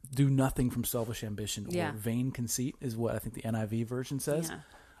do nothing from selfish ambition or vain conceit is what I think the NIV version says.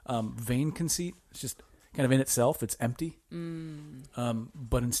 Yeah. Vain conceit is just kind of in itself, it's empty.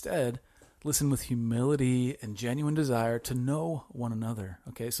 But instead, listen with humility and genuine desire to know one another.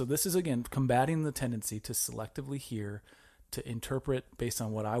 Okay, so this is, again, combating the tendency to selectively hear, to interpret based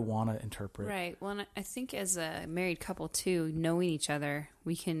on what I want to interpret. Right. Well, and I think as a married couple, too, knowing each other,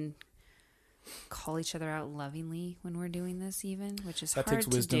 we can call each other out lovingly when we're doing this, even, which is hard to do. That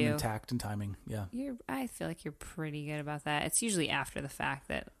takes wisdom and tact and timing. Yeah. I feel like you're pretty good about that. It's usually after the fact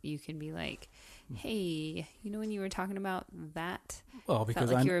that you can be like, hey, you know when you were talking about that? Well, because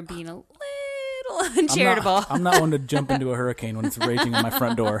felt like you were being a little uncharitable. I'm not one to jump into a hurricane when it's raging on my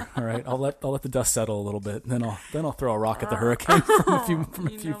front door. All right, I'll let the dust settle a little bit, and then I'll throw a rock at the hurricane from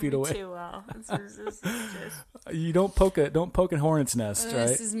a few feet away. Too well. This is You don't poke a hornet's nest, right?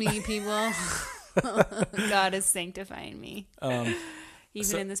 This is me, people. God is sanctifying me.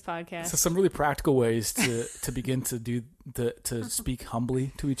 Even in this podcast. So some really practical ways to begin to speak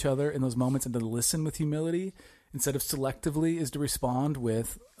humbly to each other in those moments and to listen with humility instead of selectively is to respond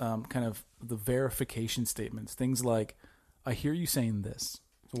with kind of the verification statements. Things like, I hear you saying this.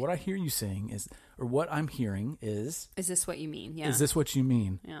 So what I hear you saying is, or what I'm hearing is... Is this what you mean? Yeah. Is this what you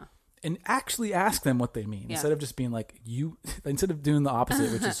mean? Yeah. And actually ask them what they mean instead of just being like, instead of doing the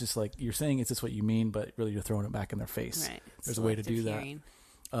opposite, which is just like, you're saying, is this what you mean? But really you're throwing it back in their face. Right. There's a way to do hearing.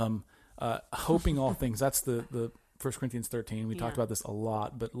 that. Hoping all things. That's the 1 Corinthians 13. We talked about this a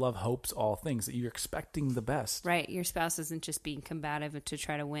lot, but love hopes all things, that you're expecting the best. Right. Your spouse isn't just being combative to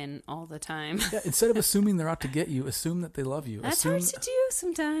try to win all the time. Yeah, instead of assuming they're out to get you, assume that they love you. That's hard to do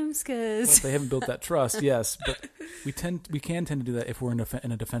sometimes because they haven't built that trust, yes, but we can tend to do that if we're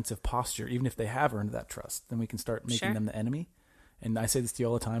in a defensive posture. Even if they have earned that trust, then we can start making them the enemy. And I say this to you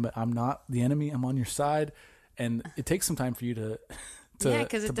all the time, but I'm not the enemy. I'm on your side. And it takes some time for you to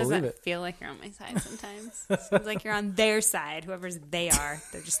because it doesn't feel like you're on my side sometimes. It seems like you're on their side, whoever's they are.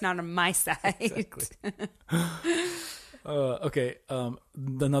 They're just not on my side. Exactly. Okay.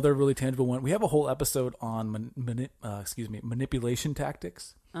 Another really tangible one. We have a whole episode on manipulation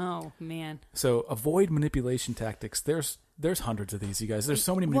tactics. Oh man. So avoid manipulation tactics. There's hundreds of these, you guys. There's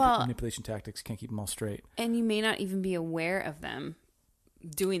so many manipulation tactics. You can't keep them all straight. And you may not even be aware of them,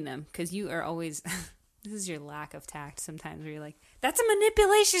 doing them, because you are always. This is your lack of tact sometimes where you're like, that's a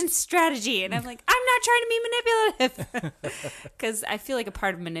manipulation strategy. And I'm like, I'm not trying to be manipulative. Because I feel like a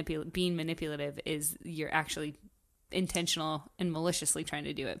part of being manipulative is you're actually intentional and maliciously trying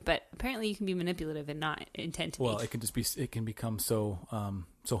to do it. But apparently you can be manipulative and not intend to be. Well, it can become so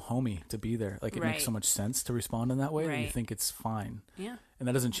homey to be there. Like it makes so much sense to respond in that way that you think it's fine. Yeah. And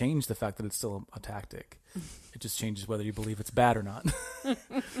that doesn't change the fact that it's still a tactic. It just changes whether you believe it's bad or not.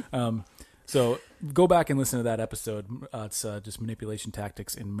 So go back and listen to that episode. It's just manipulation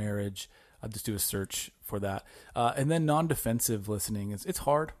tactics in marriage. I'll just do a search for that. And then non-defensive listening. It's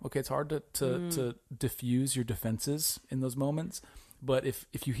hard. Okay, it's hard to diffuse your defenses in those moments. But if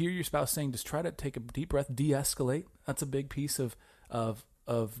you hear your spouse saying, just try to take a deep breath, de-escalate. That's a big piece of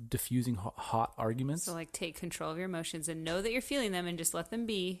diffusing hot arguments. So like take control of your emotions and know that you're feeling them and just let them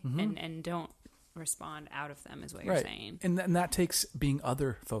be and don't respond out of them is what you're saying. And that takes being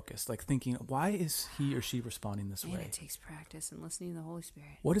other focused, like thinking, why is he or she responding this way? It takes practice and listening to the Holy Spirit.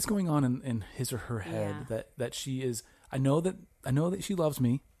 What is going on in his or her head that she is, I know that she loves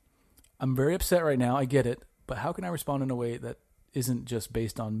me. I'm very upset right now. I get it. But how can I respond in a way that isn't just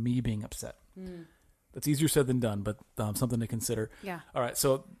based on me being upset? That's easier said than done, but something to consider. Yeah. All right.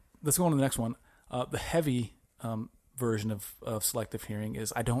 So let's go on to the next one. The heavy, version of selective hearing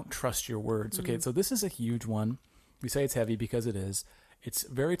is I don't trust your words. Okay, so this is a huge one. We say it's heavy because it is. It's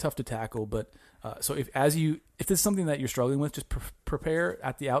very tough to tackle, but so if this is something that you're struggling with, just prepare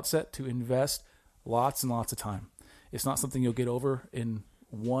at the outset to invest lots and lots of time. It's not something you'll get over in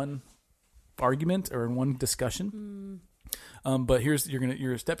one argument or in one discussion. But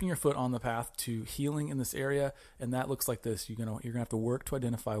you're stepping your foot on the path to healing in this area, and that looks like this. You're gonna have to work to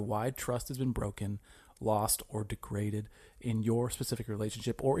identify why trust has been broken, lost, or degraded in your specific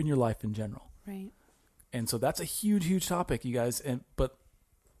relationship or in your life in general. Right. And so that's a huge, huge topic, you guys. And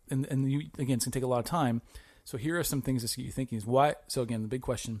you, again, it's gonna take a lot of time. So here are some things to get you thinking: is why? So again, the big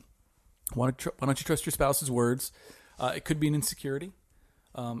question: why don't you trust your spouse's words? It could be an insecurity.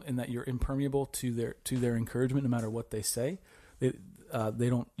 In that you're impermeable to their encouragement, no matter what they say. You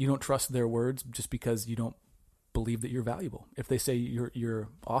don't trust their words just because you don't believe that you're valuable. If they say you're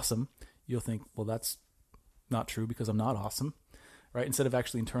awesome, you'll think, well, that's not true because I'm not awesome, right? Instead of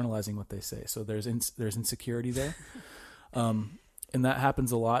actually internalizing what they say. So there's insecurity there, and that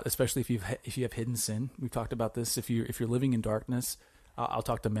happens a lot, especially if you have hidden sin. We've talked about this. If you're living in darkness, I'll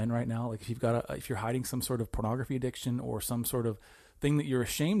talk to men right now. Like if you're hiding some sort of pornography addiction or some sort of thing that you're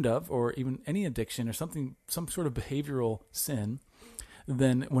ashamed of, or even any addiction or some sort of behavioral sin,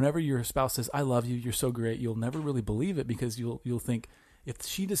 then whenever your spouse says, I love you, you're so great, you'll never really believe it because you'll think, if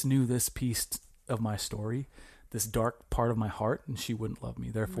she just knew this piece of my story, this dark part of my heart, and she wouldn't love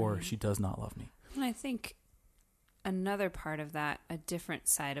me. Therefore, she does not love me. And I think another part of that, a different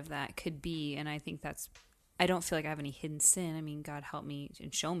side of that could be, and I think I don't feel like I have any hidden sin. I mean, God help me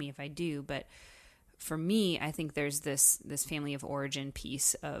and show me if I do, but for me, I think there's this family of origin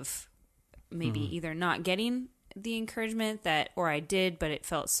piece of maybe either not getting the encouragement or I did, but it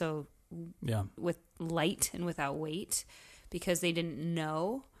felt so with light and without weight because they didn't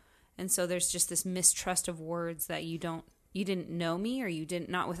know. And so there's just this mistrust of words that you didn't know me, or you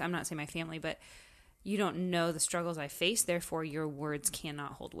didn't, I'm not saying my family, but you don't know the struggles I face. Therefore your words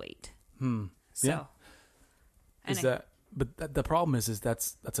cannot hold weight. So, But the problem is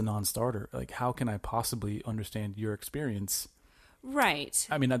that's a non-starter. Like, how can I possibly understand your experience? Right.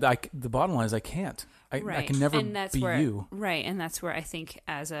 I mean, the bottom line is I can't. I can never be you. Right, and that's where I think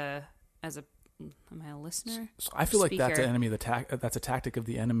as a am I a listener? So I feel like that's an enemy. That's a tactic of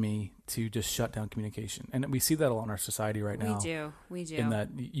the enemy to just shut down communication, and we see that a lot in our society right now. We do. In that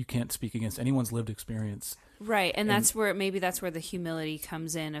you can't speak against anyone's lived experience. Right, and that's where the humility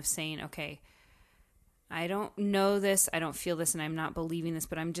comes in of saying, okay, I don't know this, I don't feel this, and I'm not believing this,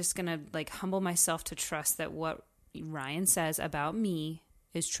 but I'm just going to humble myself to trust that what Ryan says about me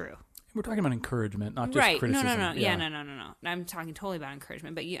is true. We're talking about encouragement, not just Right. criticism. No. Yeah, no. I'm talking totally about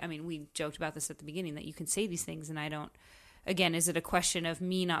encouragement. But we joked about this at the beginning, that you can say these things and I don't. Again, is it a question of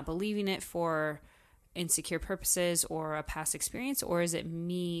me not believing it for insecure purposes or a past experience, or is it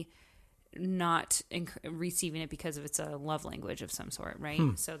me not receiving it because of it's a love language of some sort,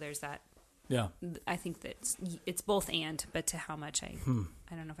 right? So there's that. Yeah. I think that it's both and, but to how much I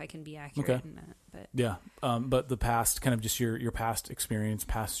don't know if I can be accurate in that. But yeah, but the past, kind of just your past experience,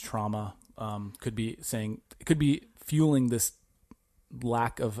 past trauma, could be fueling this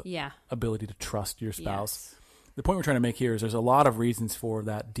lack of ability to trust your spouse. Yes. The point we're trying to make here is there's a lot of reasons for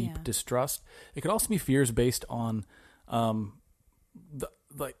that deep distrust. It could also be fears based on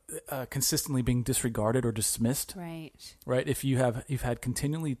consistently being disregarded or dismissed. Right. If you've had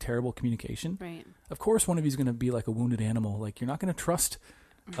continually terrible communication, of course one of you is going to be like a wounded animal. Like you're not going to trust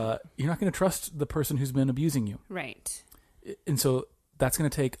the person who's been abusing you. Right. And so that's going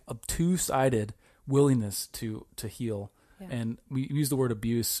to take a two-sided willingness to heal. Yeah. And we use the word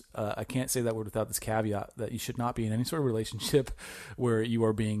abuse. I can't say that word without this caveat that you should not be in any sort of relationship where you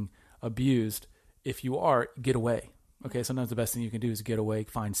are being abused. If you are, get away. Okay, sometimes the best thing you can do is get away,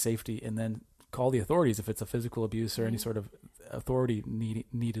 find safety, and then call the authorities if it's a physical abuse or any sort of authority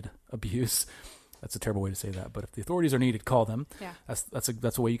needed abuse. That's a terrible way to say that, but if the authorities are needed, call them. Yeah.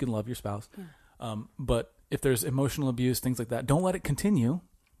 That's a way you can love your spouse. Yeah. But if there's emotional abuse, things like that, don't let it continue.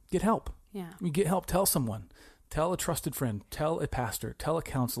 Get help. Yeah. Get help. Tell someone. Tell a trusted friend. Tell a pastor. Tell a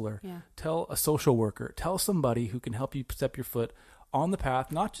counselor. Yeah. Tell a social worker. Tell somebody who can help you step your foot on the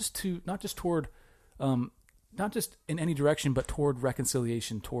path, not just toward. Not just in any direction, but toward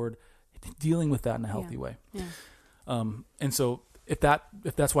reconciliation, toward dealing with that in a healthy way. Yeah. And so if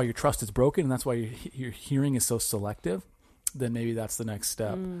that's why your trust is broken and that's why your hearing is so selective, then maybe that's the next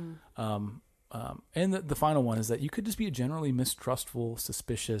step. And the final one is that you could just be a generally mistrustful,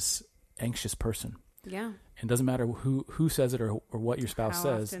 suspicious, anxious person. Yeah. And it doesn't matter who says it or what your spouse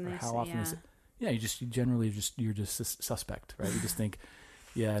says or how often is it. Yeah, you're just suspect, right? You just think,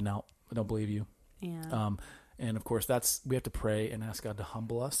 no, I don't believe you. Yeah. And of course we have to pray and ask God to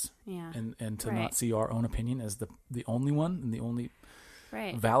humble us and to not see our own opinion as the only one and the only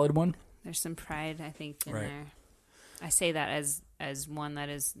valid one. There's some pride, I think, in there. I say that as one that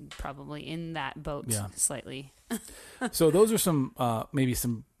is probably in that boat slightly. So those are some maybe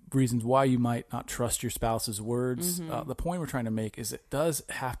some reasons why you might not trust your spouse's words. Mm-hmm. The point we're trying to make is it does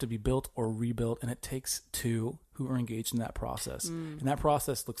have to be built or rebuilt, and it takes two who are engaged in that process. And that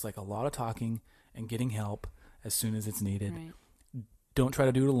process looks like a lot of talking and getting help as soon as it's needed. Right. Don't try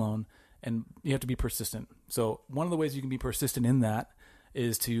to do it alone, and you have to be persistent. So one of the ways you can be persistent in that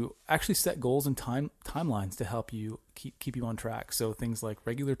is to actually set goals and timelines to help you keep you on track. So things like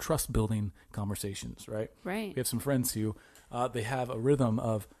regular trust building conversations, right? Right. We have some friends who they have a rhythm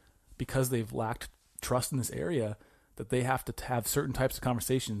of, because they've lacked trust in this area, that they have to have certain types of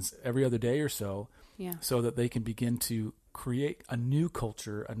conversations every other day or so, so that they can begin to create a new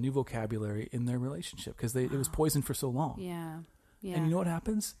culture, a new vocabulary in their relationship, because it was poisoned for so long. Yeah. Yeah. And you know what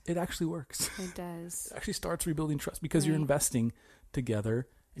happens? It actually works. It does. It actually starts rebuilding trust because you're investing together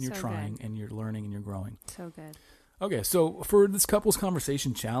and you're trying and you're learning and you're growing. So good. Okay, so for this couples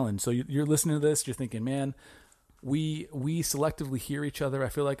conversation challenge, so you're listening to this, you're thinking, man, we selectively hear each other. I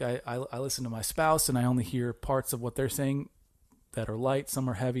feel like I listen to my spouse and I only hear parts of what they're saying that are light. Some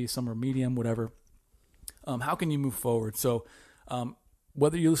are heavy, some are medium, whatever. How can you move forward? So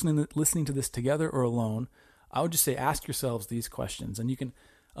whether you're listening to this together or alone, I would just say ask yourselves these questions. And you can,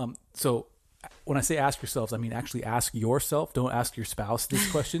 so when I say ask yourselves, I mean actually ask yourself. Don't ask your spouse this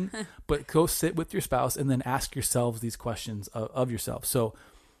question, but go sit with your spouse and then ask yourselves these questions of yourself. So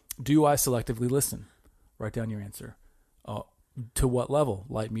do I selectively listen? Write down your answer. To what level?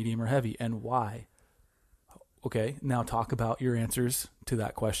 Light, medium, or heavy? And why? Okay, now talk about your answers to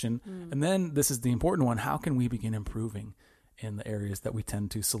that question. And then this is the important one. How can we begin improving in the areas that we tend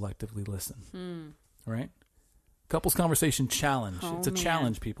to selectively listen? Right? Couples conversation challenge. It's a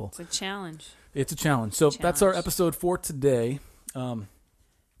challenge, people. It's a challenge. It's a challenge. So that's our episode for today. I'm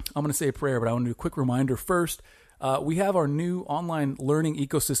going to say a prayer, but I want to do a quick reminder first. We have our new online learning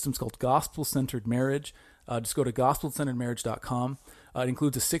ecosystems called Gospel Centered Marriage. Just go to gospelcenteredmarriage.com. It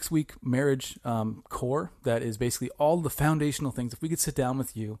includes a 6-week marriage core that is basically all the foundational things. If we could sit down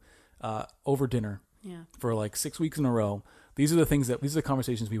with you over dinner for like 6 weeks in a row, these are the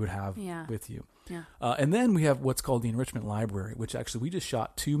conversations we would have with you. Yeah. And then we have what's called the Enrichment Library, which actually we just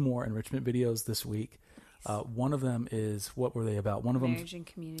shot 2 more enrichment videos this week. One of them is, what were they about? One of them marriage and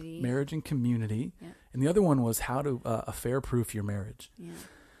community. Marriage and community. Yeah. And the other one was how to affair-proof your marriage. Yeah.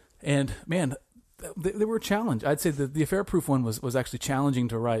 And man, they were a challenge. I'd say the affair proof one was actually challenging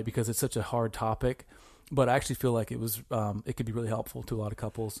to write because it's such a hard topic, but I actually feel like it could be really helpful to a lot of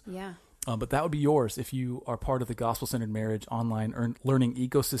couples. Yeah. But that would be yours if you are part of the Gospel-Centered Marriage online learning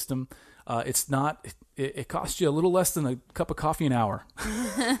ecosystem. It costs you a little less than a cup of coffee an hour.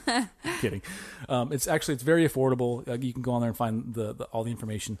 Kidding. It's very affordable. You can go on there and find all the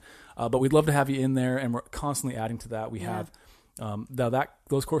information. But we'd love to have you in there, and we're constantly adding to that. We have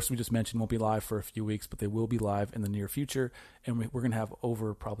those courses we just mentioned won't be live for a few weeks, but they will be live in the near future, and we're going to have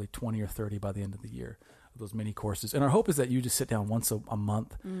over probably 20 or 30 by the end of the year. Those mini courses. And our hope is that you just sit down once a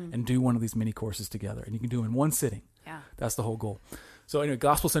month and do one of these mini courses together. And you can do them in one sitting. Yeah. That's the whole goal. So anyway,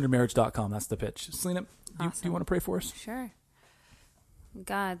 gospelcenteredmarriage.com. That's the pitch. Selena, awesome. Do you want to pray for us? Sure.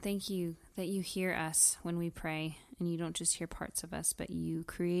 God, thank you that you hear us when we pray, and you don't just hear parts of us, but you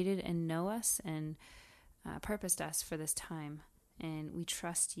created and know us and purposed us for this time. And we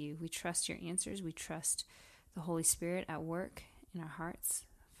trust you. We trust your answers. We trust the Holy Spirit at work in our hearts.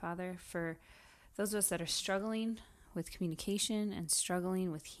 Father, for those of us that are struggling with communication and struggling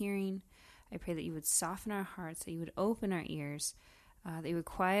with hearing, I pray that you would soften our hearts, that you would open our ears, that you would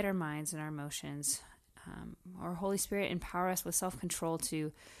quiet our minds and our emotions. Or Holy Spirit, empower us with self-control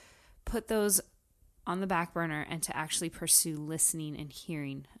to put those on the back burner and to actually pursue listening and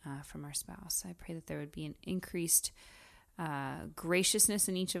hearing from our spouse. I pray that there would be an increased graciousness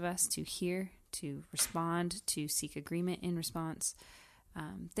in each of us to hear, to respond, to seek agreement in response.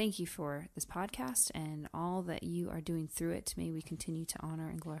 Thank you for this podcast and all that you are doing through it. May we continue to honor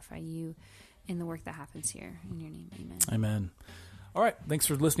and glorify you in the work that happens here. In your name, amen. Amen. All right. Thanks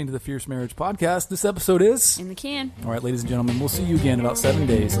for listening to the Fierce Marriage Podcast. This episode is in the can. All right, ladies and gentlemen, we'll see you again in about 7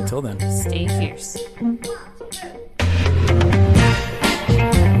 days. Until then, stay fierce.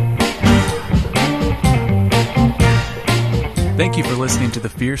 Thank you for listening to the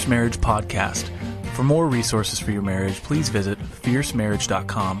Fierce Marriage Podcast. For more resources for your marriage, please visit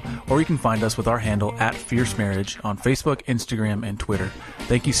fiercemarriage.com, or you can find us with our handle @FierceMarriage on Facebook, Instagram, and Twitter.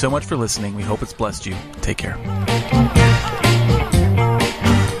 Thank you so much for listening. We hope it's blessed you. Take care.